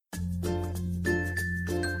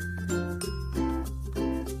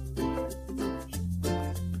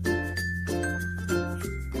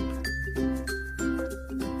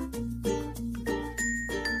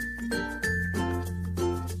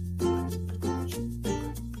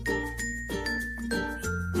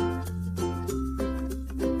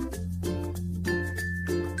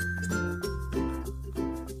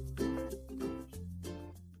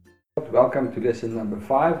Welcome to lesson number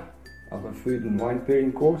 5 of a food and wine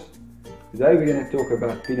pairing course. Today we're going to talk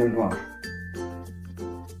about Pinot Noir.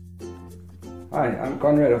 Hi, I'm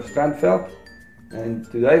Conrad of Strandveld, and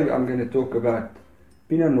today I'm going to talk about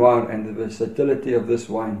Pinot Noir and the versatility of this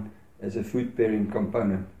wine as a food pairing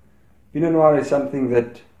component. Pinot Noir is something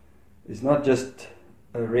that is not just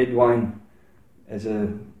a red wine as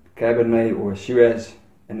a Cabernet or a Shiraz,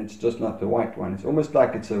 and it's just not the white wine. It's almost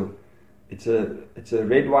like it's a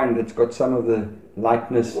red wine that's got some of the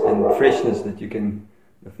lightness and freshness that you can.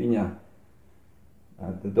 Rafinha,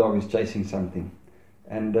 the dog is chasing something,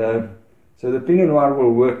 and so the Pinot Noir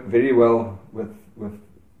will work very well with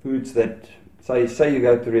foods that say you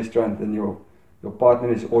go to a restaurant and your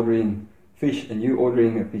partner is ordering fish and you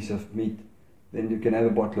ordering a piece of meat, then you can have a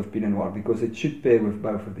bottle of Pinot Noir because it should pair with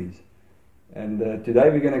both of these. And today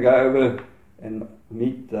we're going to go over and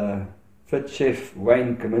meet Fit Chef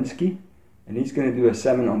Wayne Kaminski. And he's going to do a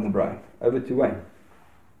salmon on the braai. Over to Wayne.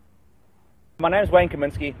 My name is Wayne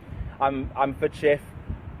Kaminski. I'm Fit Chef.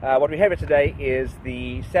 What we have here today is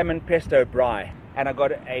the salmon pesto braai, and I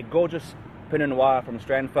got a gorgeous Pinot Noir from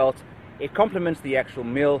Strandveld. It complements the actual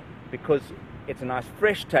meal because it's a nice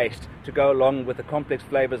fresh taste to go along with the complex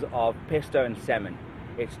flavors of pesto and salmon.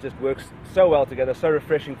 It just works so well together, so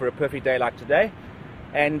refreshing for a perfect day like today.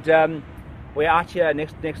 And we're out here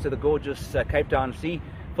next to the gorgeous Cape Town Sea,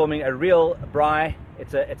 filming a real braai.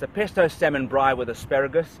 It's a pesto salmon braai with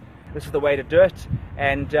asparagus. This is the way to do it.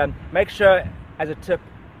 And make sure, as a tip,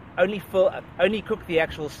 only cook the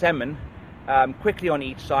actual salmon quickly on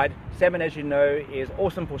each side. Salmon, as you know, is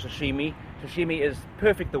awesome for sashimi. Sashimi is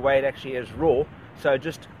perfect the way it actually is raw. So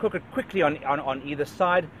just cook it quickly on either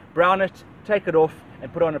side, brown it, take it off,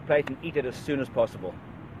 and put it on a plate and eat it as soon as possible.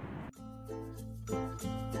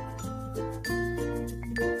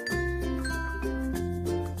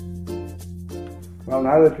 Well,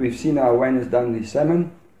 now that we've seen how Wayne has done the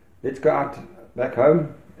salmon, let's go out back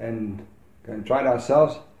home and go and try it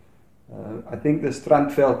ourselves. I think the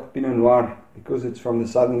Strandveld Pinot Noir, because it's from the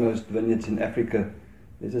southernmost vineyards in Africa,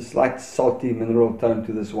 there's a slight salty mineral tone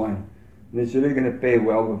to this wine. And it's really going to pair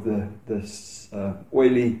well with the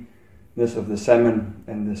oiliness of the salmon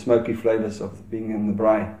and the smoky flavors of being in the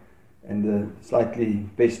braai and the slightly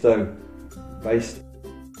pesto based.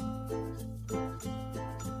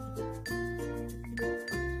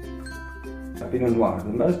 Pinot Noir, the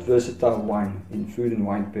most versatile wine in food and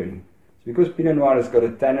wine pairing. It's because Pinot Noir has got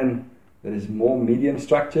a tannin that is more medium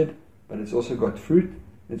structured, but it's also got fruit.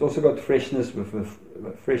 It's also got freshness with a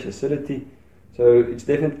fresh acidity. So it's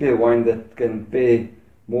definitely a wine that can pair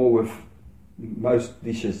more with most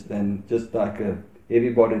dishes than just like a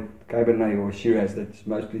heavy-bodied Cabernet or Shiraz that's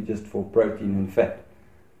mostly just for protein and fat.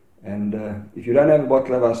 And if you don't have a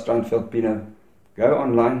bottle of our Strandveld Pinot, go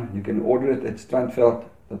online. You can order it at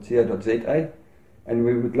strandveld.co.za. And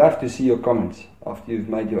we would love to see your comments after you've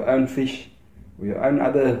made your own fish or your own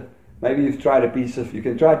other. Maybe you've tried a piece of. You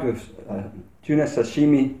can try it with tuna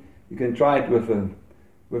sashimi. You can try it with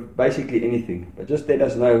basically anything. But just let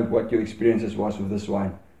us know what your experiences was with this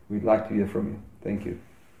wine. We'd like to hear from you. Thank you.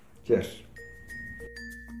 Cheers.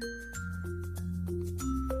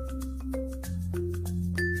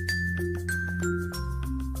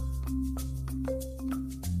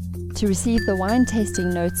 To receive the wine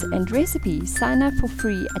tasting notes and recipes, sign up for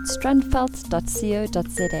free at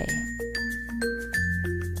strandveld.co.za.